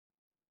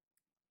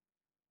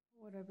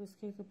What up, it's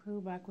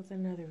Kickapoo back with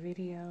another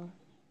video.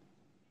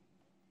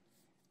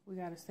 We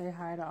gotta say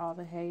hi to all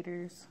the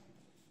haters.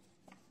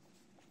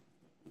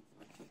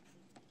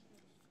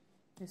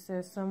 It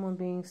says someone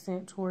being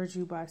sent towards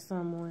you by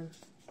someone.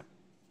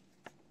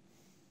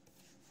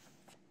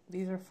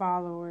 These are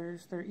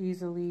followers. They're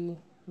easily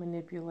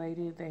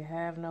manipulated. They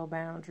have no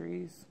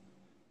boundaries.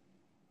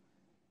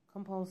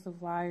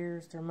 Compulsive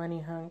liars. They're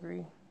money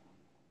hungry.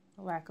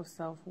 Lack of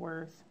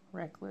self-worth.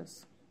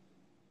 Reckless.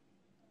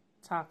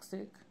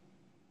 Toxic.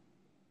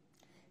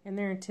 And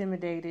they're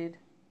intimidated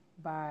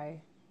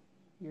by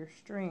your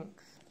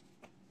strength.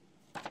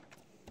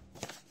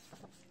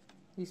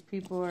 These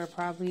people are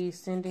probably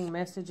sending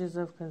messages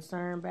of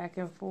concern back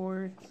and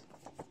forth.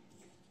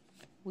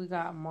 We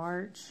got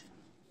March.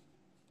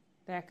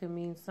 That could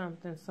mean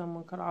something.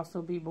 Someone could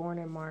also be born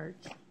in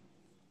March.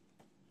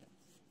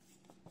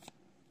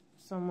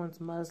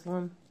 Someone's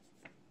Muslim.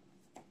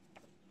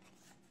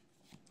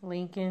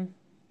 Lincoln.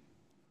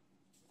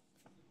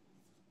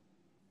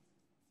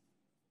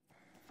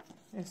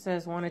 It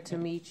says wanted to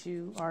meet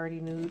you,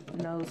 already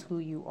knows who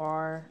you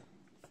are.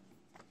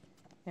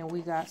 And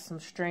we got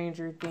some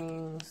stranger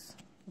things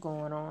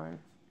going on.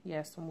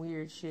 Yeah, some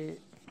weird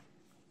shit.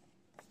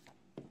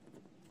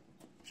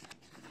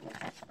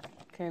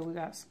 Okay, we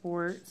got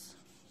sports.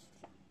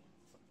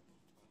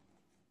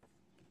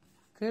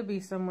 Could be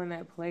someone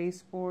that plays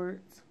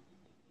sports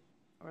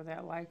or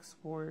that likes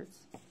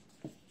sports.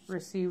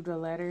 Received a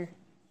letter,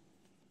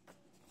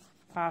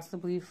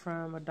 possibly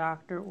from a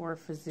doctor or a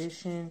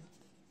physician.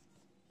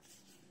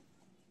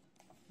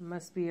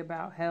 Must be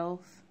about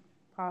health,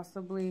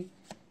 possibly.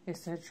 It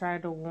said try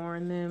to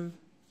warn them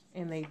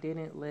and they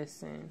didn't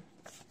listen.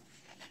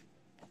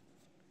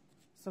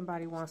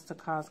 Somebody wants to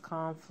cause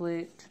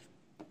conflict.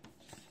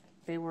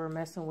 They were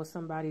messing with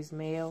somebody's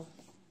mail.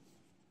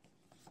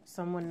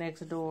 Someone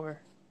next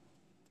door.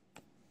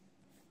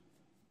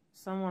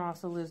 Someone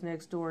also lives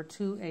next door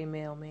to a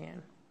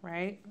mailman,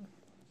 right?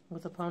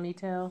 With a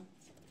ponytail.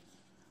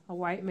 A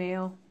white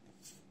male.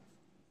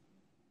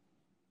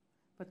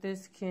 But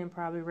this can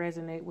probably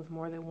resonate with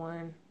more than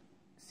one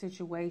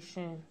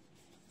situation.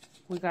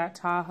 We got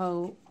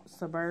Tahoe,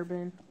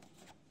 Suburban.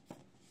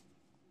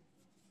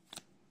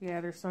 Yeah,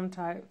 there's some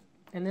type,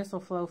 and this will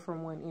flow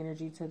from one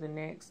energy to the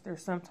next.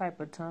 There's some type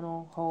of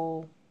tunnel,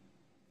 hole,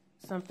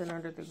 something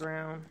under the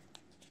ground.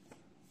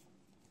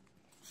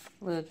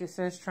 Look, it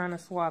says trying to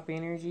swap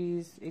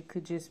energies. It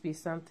could just be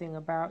something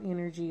about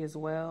energy as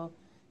well.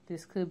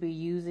 This could be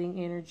using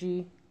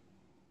energy.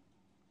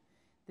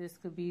 This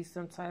could be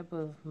some type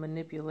of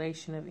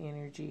manipulation of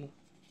energy.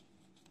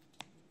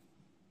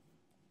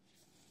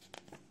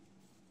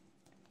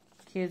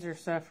 Kids are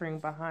suffering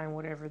behind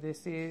whatever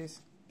this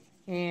is.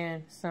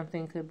 And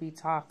something could be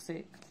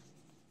toxic.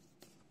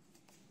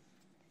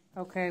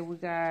 Okay, we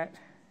got...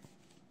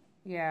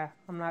 Yeah,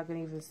 I'm not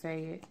going to even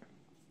say it.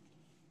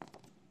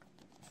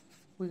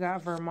 We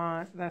got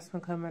Vermont. That's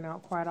been coming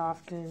out quite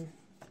often.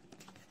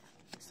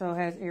 So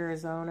has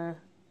Arizona.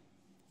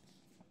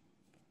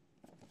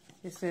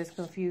 It says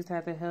confused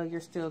how the hell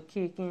you're still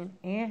kicking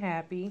and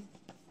happy.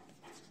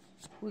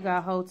 We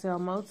got Hotel,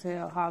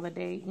 Motel,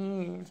 Holiday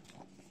Inn.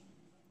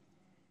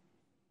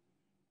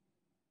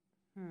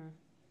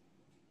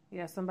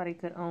 Yeah, somebody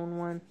could own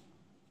one.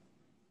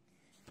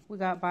 We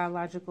got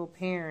biological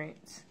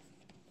parents.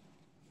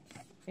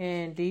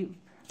 And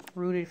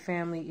deep-rooted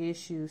family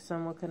issues.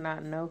 Someone could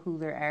not know who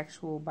their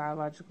actual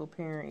biological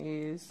parent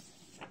is.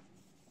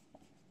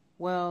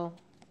 Well,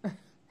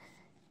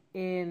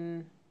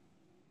 in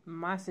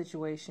my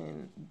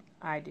situation,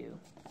 I do.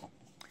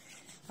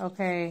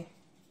 Okay,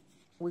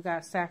 we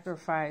got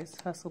sacrifice,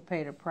 hustle,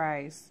 paid a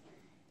price.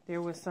 There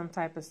was some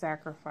type of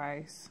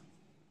sacrifice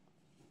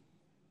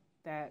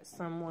that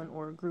someone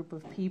or a group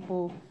of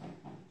people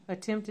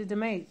attempted to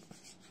make.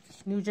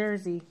 New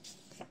Jersey.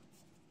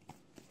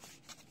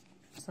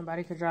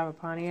 Somebody could drive a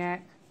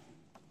Pontiac.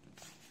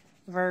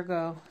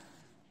 Virgo.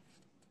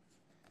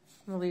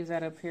 I'm going to leave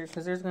that up here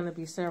because there's going to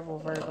be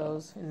several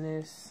Virgos in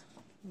this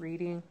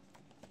reading.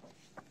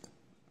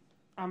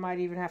 I might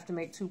even have to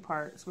make two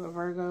parts, but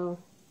Virgo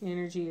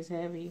energy is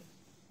heavy.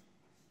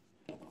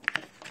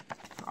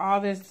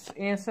 All this,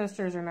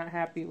 ancestors are not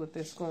happy with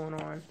this going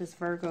on. This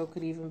Virgo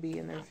could even be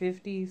in their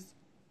 50s.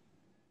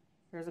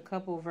 There's a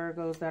couple of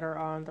Virgos that are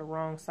on the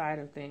wrong side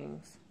of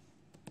things.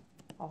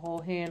 A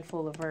whole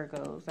handful of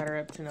Virgos that are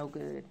up to no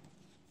good.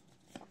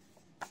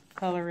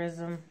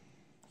 Colorism.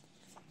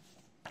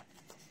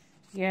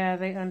 Yeah,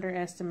 they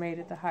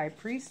underestimated the High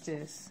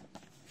Priestess.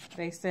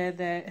 They said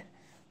that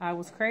I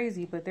was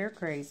crazy, but they're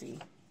crazy.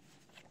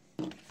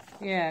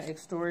 Yeah,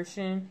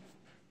 extortion.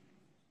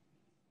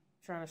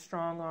 Trying to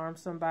strong arm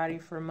somebody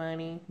for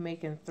money,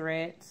 making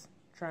threats,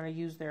 trying to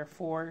use their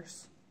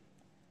force.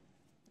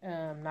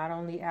 Not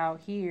only out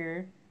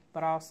here,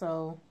 but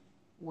also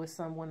with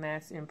someone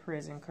that's in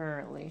prison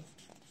currently.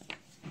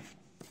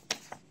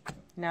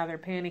 Now they're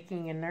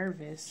panicking and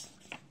nervous.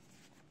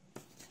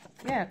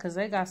 Yeah, because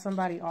they got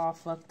somebody all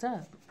fucked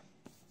up.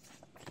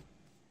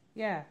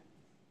 Yeah.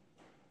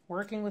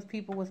 Working with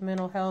people with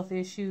mental health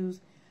issues,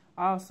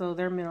 Also,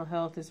 their mental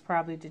health is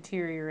probably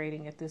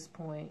deteriorating at this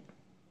point.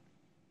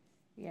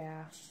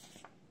 Yeah.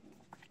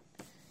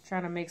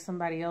 Trying to make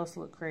somebody else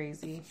look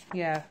crazy.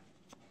 Yeah.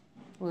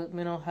 Look,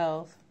 mental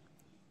health.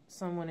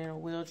 Someone in a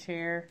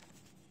wheelchair.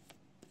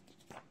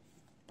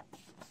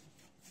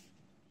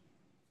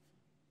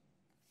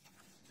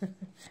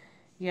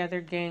 Yeah,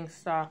 they're gang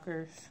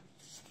stalkers.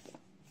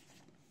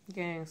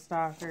 Gang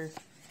stalkers.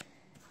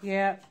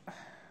 Yep.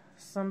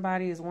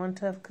 Somebody is one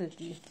tough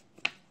cookie.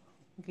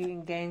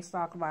 Getting gang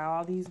stalked by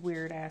all these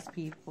weird ass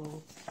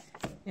people.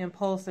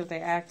 Impulsive, they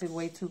acted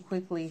way too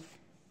quickly.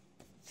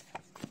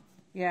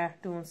 Yeah,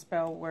 doing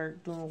spell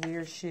work, doing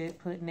weird shit,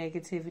 put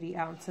negativity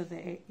out into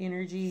the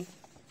energy,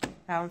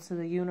 out into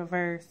the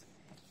universe.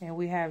 And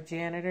we have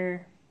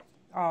janitor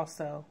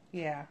also.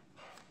 Yeah.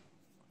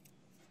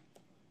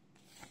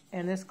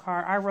 And this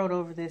card, I wrote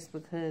over this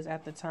because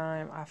at the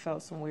time I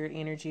felt some weird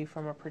energy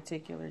from a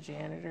particular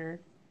janitor.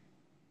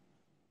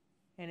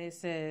 And it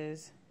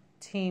says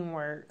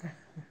teamwork.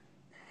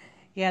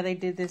 Yeah, they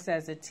did this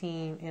as a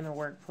team in a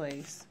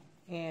workplace.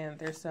 And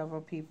there's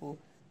several people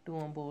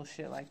doing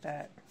bullshit like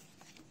that.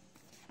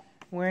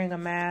 Wearing a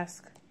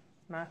mask,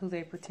 not who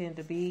they pretend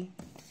to be.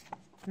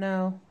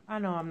 No, I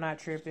know I'm not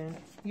tripping.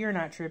 You're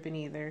not tripping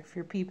either. If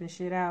you're peeping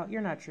shit out,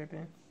 you're not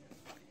tripping.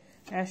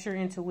 That's your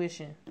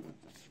intuition.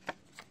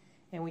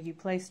 And when you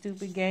play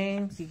stupid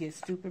games, you get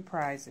stupid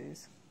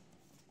prizes.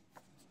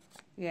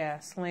 Yeah,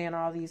 slaying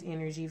all these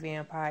energy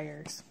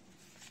vampires.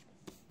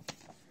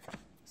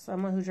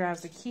 Someone who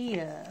drives a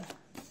Kia.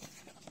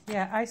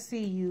 Yeah, I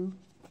see you.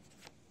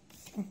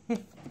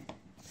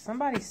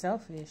 Somebody's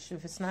selfish.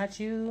 If it's not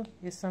you,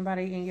 it's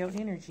somebody in your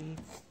energy.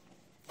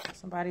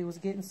 Somebody was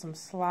getting some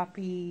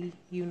sloppy,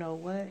 you know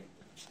what.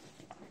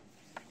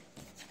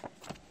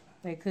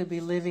 They could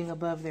be living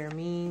above their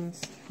means.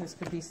 This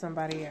could be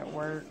somebody at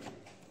work.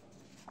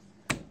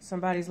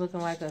 Somebody's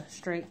looking like a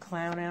straight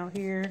clown out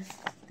here.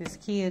 This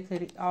Kia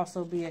could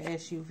also be an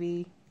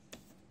SUV.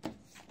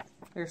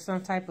 There's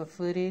some type of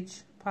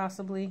footage,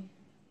 possibly,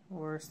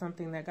 or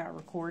something that got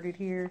recorded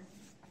here.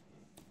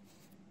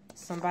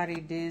 Somebody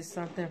did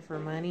something for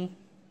money,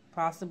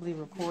 possibly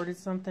recorded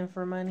something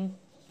for money.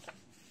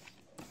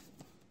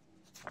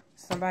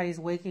 Somebody's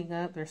waking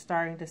up. They're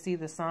starting to see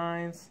the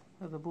signs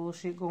of the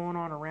bullshit going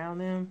on around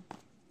them.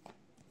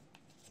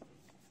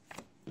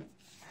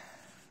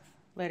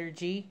 Letter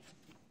G.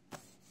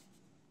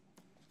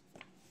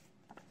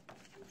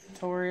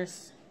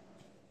 Taurus,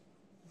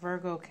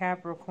 Virgo,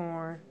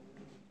 Capricorn.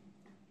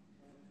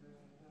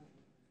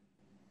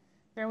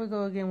 There we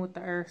go again with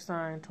the earth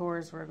sign,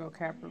 Taurus, Virgo,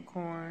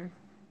 Capricorn.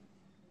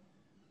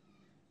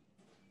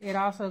 It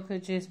also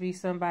could just be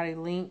somebody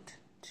linked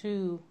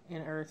to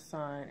an earth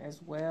sign as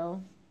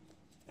well.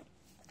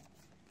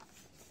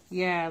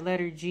 Yeah,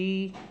 letter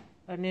G,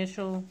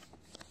 initial.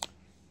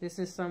 This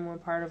is someone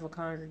part of a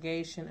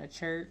congregation, a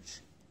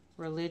church,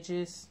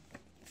 religious.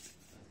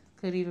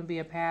 Could even be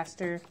a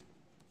pastor.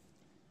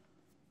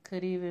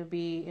 Could even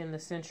be in the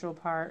central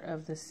part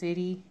of the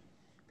city.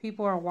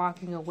 People are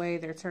walking away.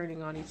 They're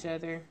turning on each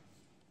other.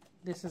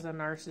 This is a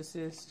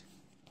narcissist.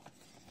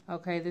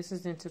 Okay, this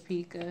is in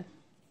Topeka.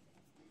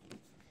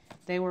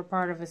 They were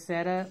part of a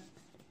setup.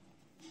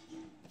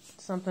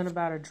 Something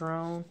about a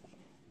drone.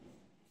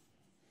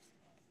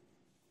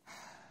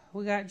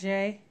 We got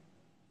J.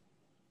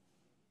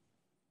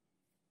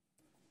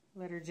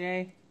 Letter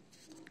J.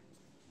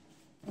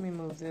 Let me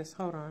move this.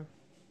 Hold on.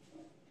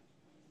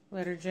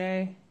 Letter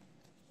J.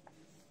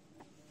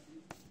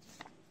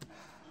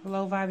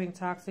 Low vibing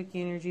toxic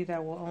energy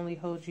that will only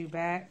hold you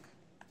back.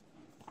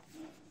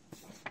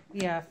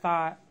 Yeah,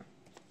 thought.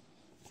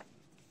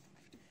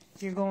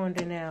 You're going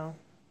to now.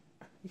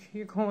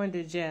 You're going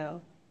to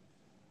jail.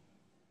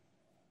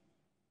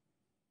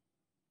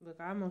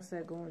 Look, I almost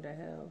said going to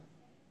hell.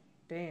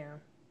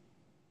 Damn.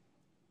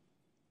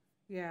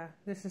 Yeah,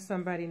 this is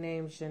somebody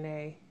named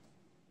Janae.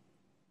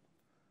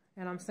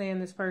 And I'm saying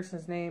this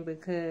person's name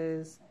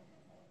because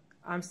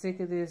I'm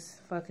sick of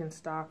this fucking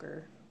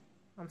stalker.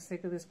 I'm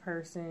sick of this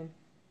person.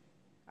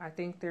 I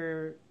think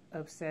they're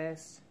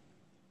obsessed.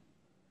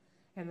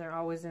 And they're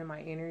always in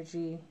my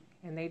energy.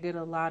 And they did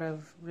a lot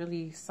of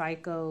really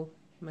psycho,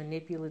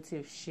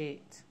 manipulative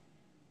shit.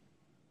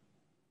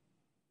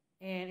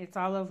 And it's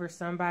all over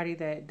somebody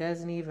that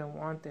doesn't even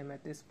want them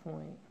at this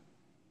point.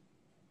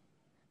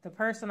 The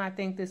person I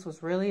think this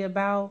was really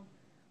about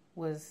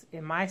was,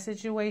 in my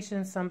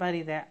situation,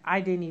 somebody that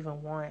I didn't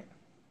even want.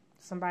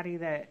 Somebody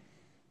that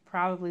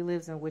probably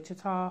lives in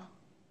Wichita.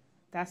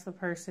 That's the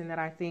person that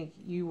I think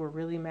you were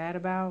really mad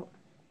about.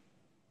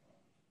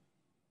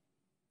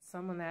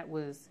 Someone that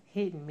was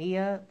hitting me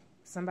up.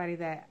 Somebody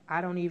that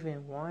I don't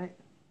even want.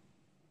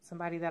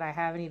 Somebody that I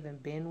haven't even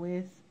been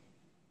with.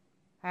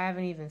 I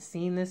haven't even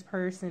seen this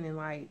person in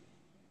like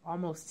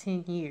almost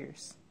 10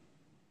 years.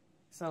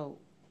 So,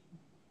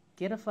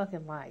 get a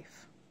fucking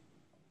life.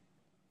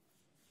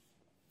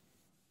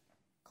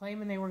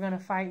 Claiming they were going to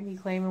fight me,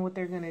 claiming what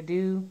they're going to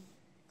do,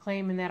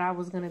 claiming that I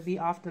was going to be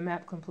off the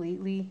map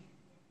completely.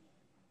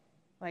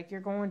 Like,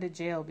 you're going to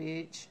jail,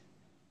 bitch.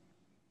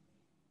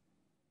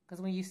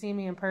 Because when you see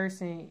me in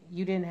person,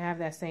 you didn't have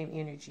that same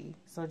energy.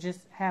 So just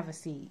have a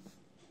seat.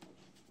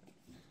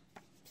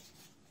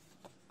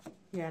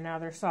 Yeah, now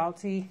they're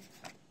salty.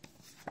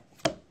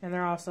 And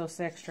they're also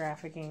sex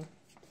trafficking.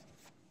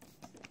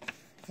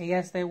 And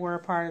yes, they were a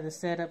part of the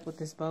setup with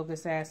this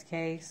bogus ass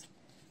case.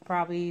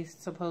 Probably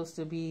supposed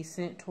to be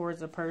sent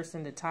towards a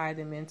person to tie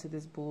them into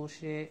this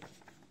bullshit.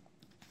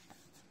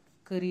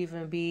 Could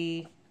even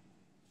be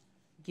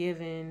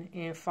given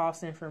in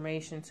false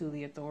information to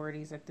the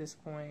authorities at this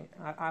point.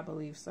 I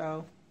believe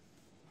so.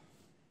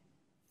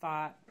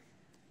 Thought.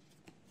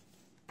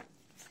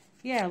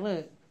 Yeah,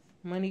 look.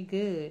 Money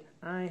good.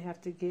 I ain't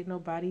have to get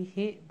nobody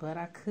hit, but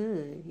I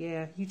could.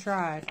 Yeah, you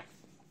tried.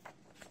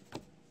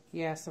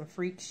 Yeah, some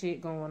freak shit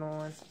going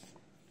on.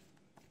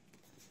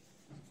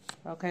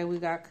 Okay, we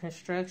got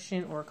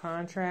construction or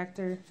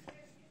contractor.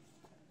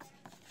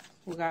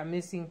 We got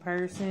missing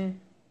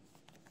person.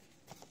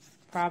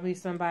 Probably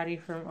somebody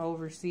from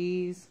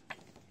overseas.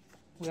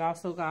 We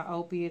also got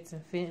opiates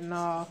and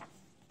fentanyl.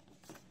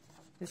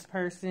 This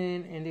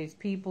person and these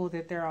people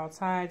that they're all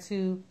tied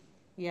to.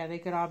 Yeah, they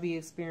could all be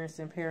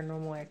experiencing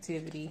paranormal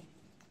activity.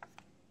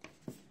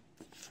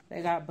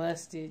 They got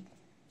busted.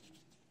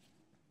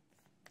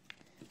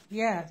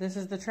 Yeah, this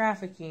is the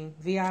trafficking.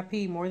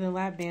 VIP, more than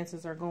lap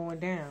dances are going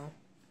down.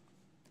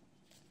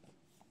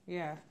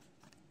 Yeah.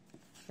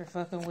 They're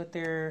fucking with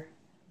their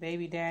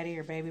baby daddy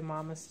or baby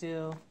mama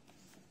still.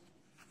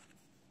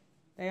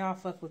 They all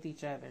fuck with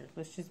each other.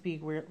 Let's just be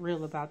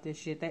real about this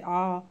shit. They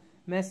all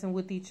messing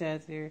with each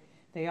other.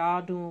 They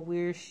all doing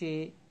weird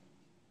shit.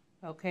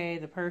 Okay,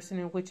 the person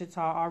in Wichita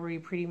already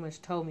pretty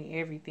much told me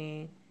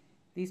everything.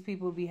 These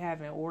people be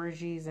having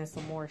orgies and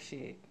some more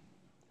shit.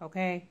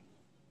 Okay?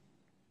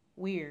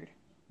 Weird.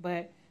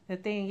 But the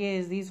thing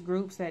is, these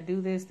groups that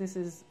do this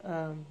is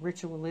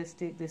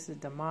ritualistic. This is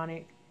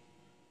demonic.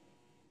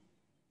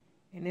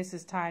 And this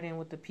is tied in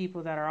with the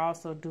people that are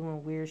also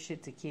doing weird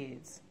shit to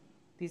kids.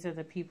 These are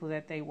the people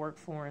that they work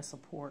for and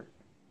support.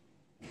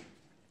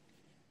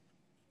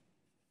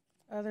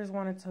 Others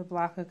wanted to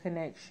block a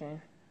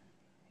connection.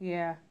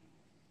 Yeah.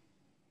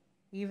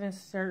 Even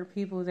certain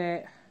people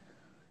that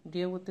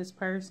deal with this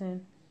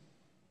person,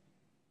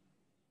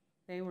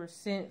 they were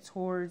sent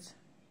towards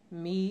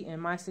me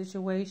and my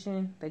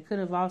situation. They could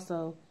have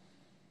also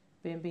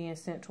been being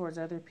sent towards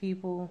other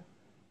people.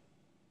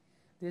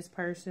 This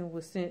person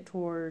was sent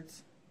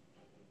towards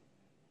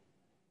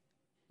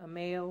a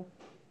male.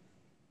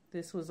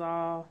 This was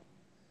all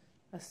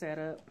a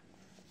setup.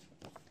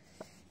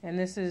 And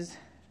this is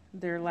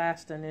their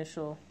last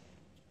initial.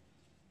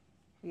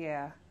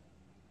 Yeah.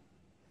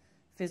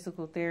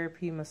 Physical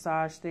therapy,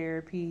 massage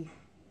therapy.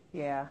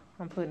 Yeah,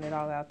 I'm putting it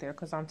all out there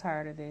because I'm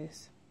tired of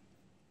this.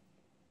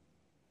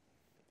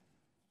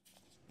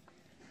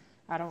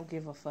 I don't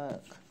give a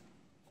fuck.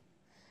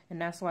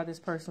 And that's why this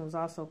person was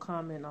also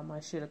commenting on my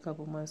shit a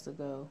couple months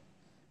ago.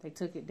 They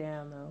took it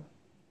down though.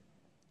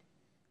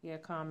 Yeah,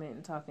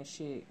 commenting, talking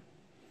shit.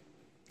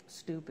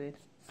 Stupid.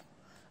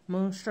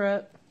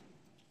 Moonstruck.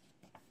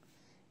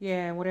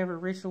 Yeah, and whatever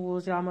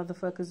rituals y'all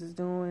motherfuckers is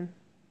doing,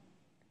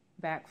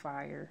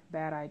 backfire.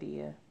 Bad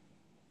idea.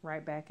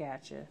 Right back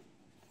at you.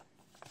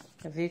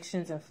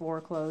 Evictions and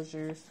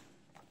foreclosures.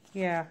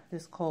 Yeah,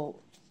 this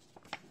cult.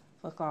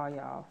 Fuck all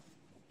y'all.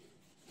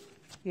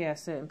 Yeah,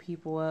 setting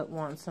people up,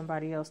 wanting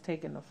somebody else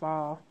taking the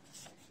fall.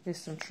 It's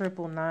some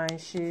 999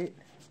 shit.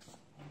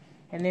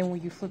 And then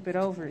when you flip it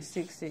over, it's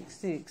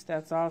 666.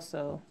 That's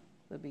also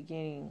the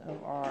beginning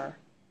of our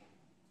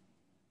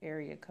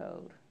area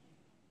code.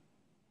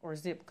 Or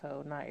zip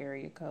code, not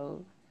area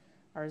code.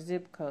 Our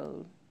zip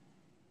code.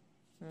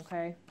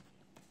 Okay?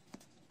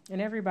 And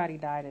everybody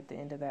died at the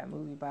end of that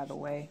movie, by the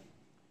way.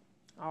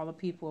 All the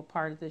people a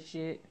part of the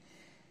shit.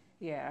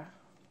 Yeah.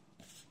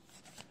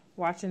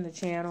 Watching the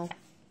channel.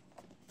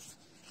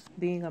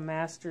 Being a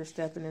master,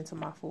 stepping into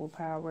my full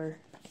power.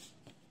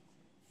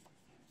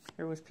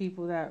 There was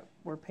people that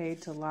were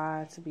paid to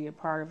lie, to be a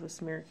part of a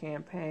smear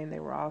campaign. They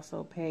were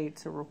also paid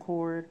to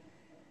record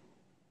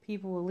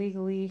people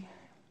illegally.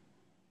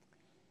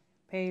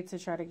 Paid to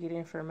try to get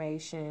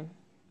information.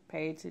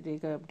 Paid to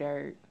dig up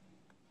dirt.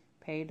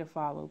 Paid to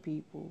follow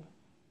people.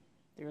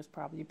 There was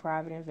probably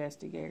private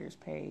investigators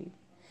paid.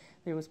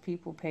 There was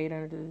people paid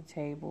under the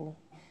table.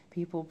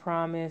 People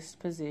promised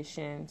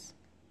positions.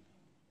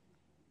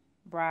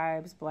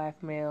 Bribes,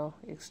 blackmail,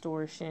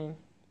 extortion.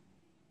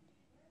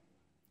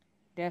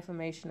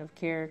 Defamation of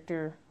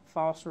character.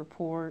 False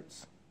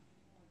reports.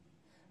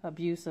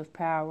 Abuse of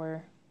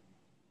power.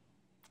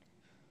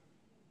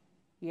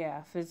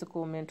 Yeah,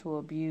 physical, mental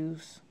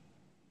abuse.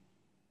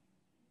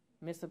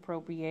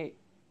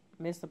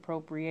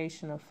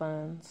 Misappropriation of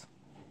funds.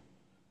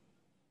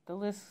 The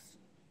list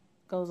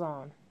goes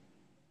on.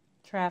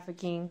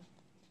 Trafficking.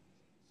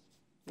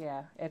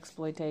 Yeah,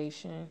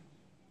 exploitation.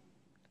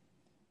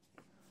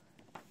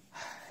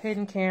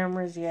 Hidden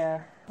cameras,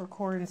 yeah.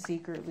 Recording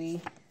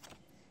secretly.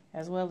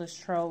 As well as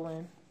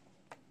trolling.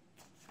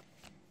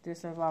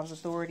 This involves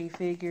authority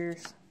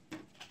figures.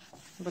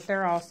 But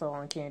they're also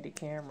on candid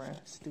camera.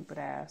 Stupid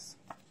ass.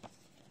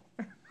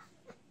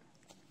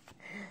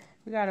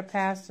 We got a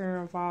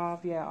pastor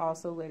involved. Yeah,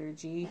 also letter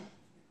G.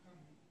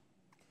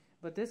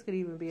 But this could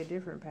even be a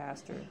different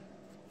pastor.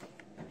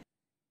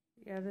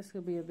 Yeah, this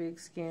could be a big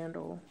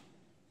scandal.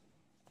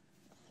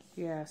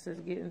 Yeah, it says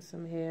getting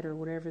some head or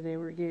whatever they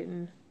were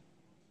getting.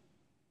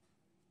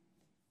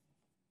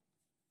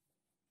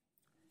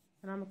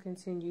 And I'm going to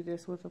continue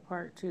this with a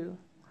part 2.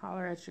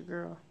 Holler at your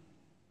girl.